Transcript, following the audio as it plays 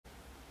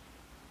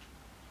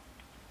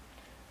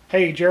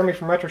Hey, Jeremy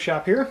from Retro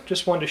Shop here.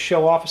 Just wanted to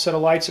show off a set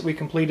of lights that we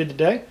completed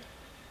today.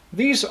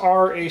 These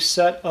are a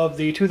set of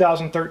the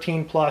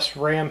 2013 Plus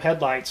Ram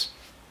headlights.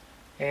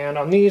 And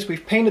on these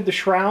we've painted the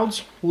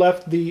shrouds,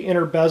 left the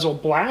inner bezel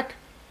black,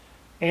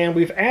 and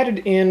we've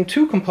added in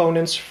two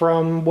components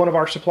from one of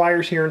our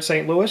suppliers here in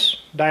St. Louis,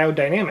 Diode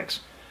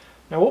Dynamics.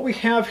 Now what we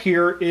have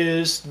here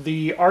is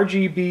the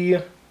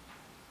RGB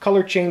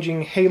color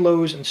changing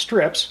halos and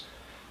strips.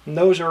 And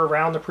those are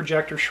around the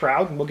projector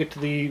shroud, and we'll get to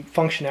the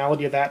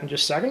functionality of that in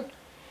just a second.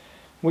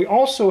 We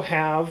also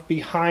have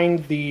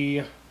behind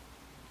the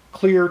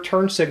clear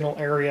turn signal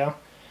area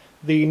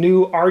the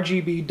new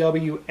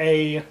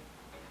RGBWA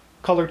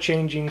color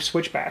changing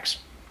switchbacks.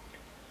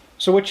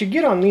 So what you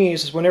get on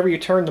these is whenever you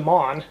turn them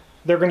on,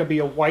 they're going to be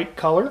a white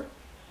color,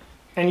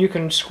 and you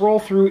can scroll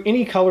through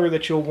any color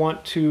that you'll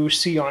want to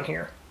see on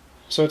here.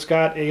 So it's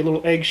got a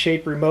little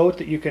egg-shaped remote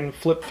that you can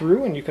flip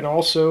through, and you can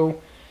also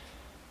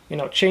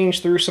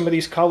change through some of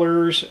these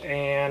colors,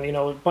 and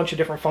a bunch of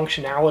different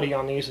functionality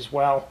on these as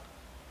well.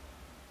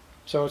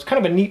 So it's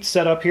kind of a neat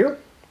setup here.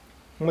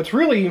 And what's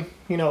really,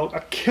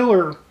 a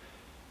killer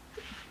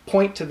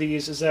point to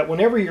these is that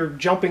whenever you're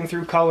jumping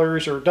through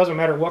colors, or it doesn't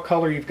matter what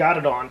color you've got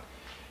it on,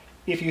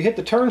 if you hit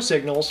the turn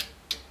signals,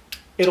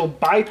 it'll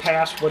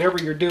bypass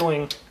whatever you're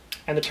doing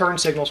and the turn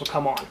signals will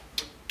come on.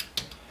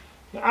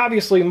 Now,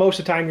 obviously, most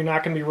of the time you're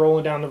not going to be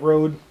rolling down the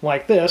road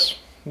like this,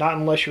 not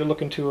unless you're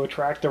looking to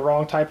attract the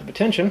wrong type of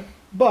attention,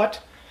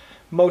 but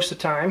most of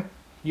the time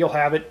you'll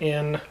have it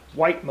in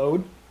white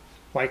mode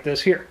like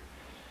this here.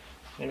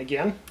 And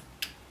again,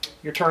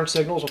 your turn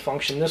signals will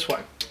function this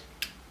way.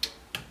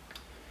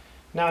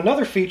 Now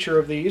another feature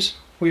of these,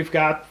 we've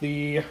got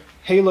the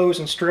halos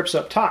and strips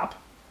up top,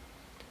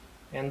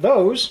 and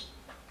those,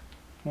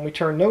 when we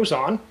turn those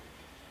on,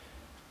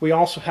 we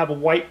also have a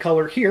white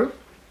color here,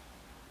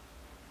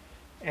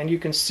 and you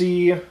can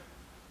see,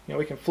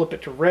 we can flip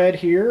it to red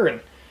here, and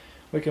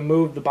we can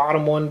move the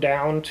bottom one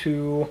down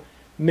to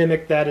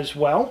mimic that as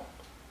well.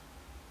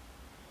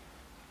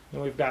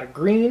 And we've got a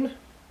green.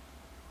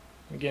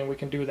 Again, we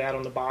can do that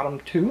on the bottom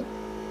too.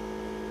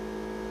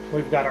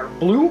 We've got our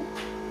blue.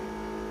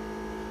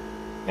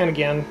 And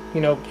again,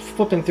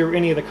 flipping through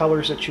any of the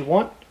colors that you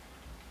want.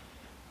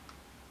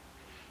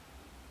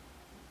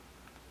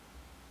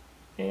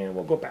 And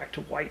we'll go back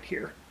to white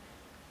here.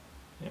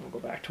 And we'll go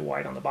back to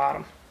white on the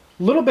bottom.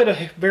 A little bit of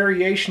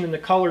variation in the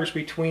colors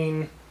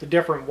between the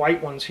different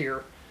white ones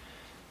here.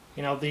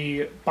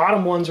 The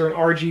bottom ones are an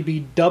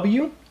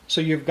RGBW,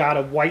 so you've got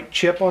a white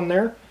chip on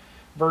there,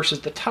 versus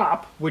the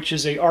top, which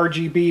is a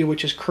RGB,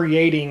 which is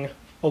creating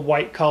a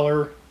white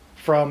color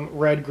from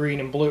red, green,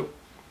 and blue.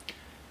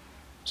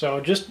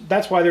 So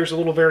that's why there's a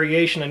little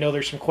variation. I know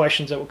there's some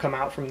questions that will come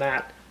out from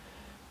that.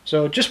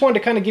 So just wanted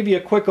to kind of give you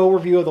a quick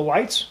overview of the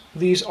lights.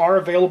 These are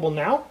available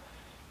now.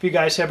 If you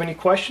guys have any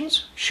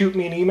questions, shoot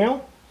me an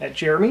email at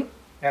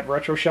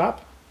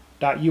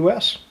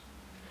jeremy@retroshop.us.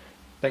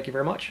 Thank you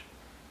very much.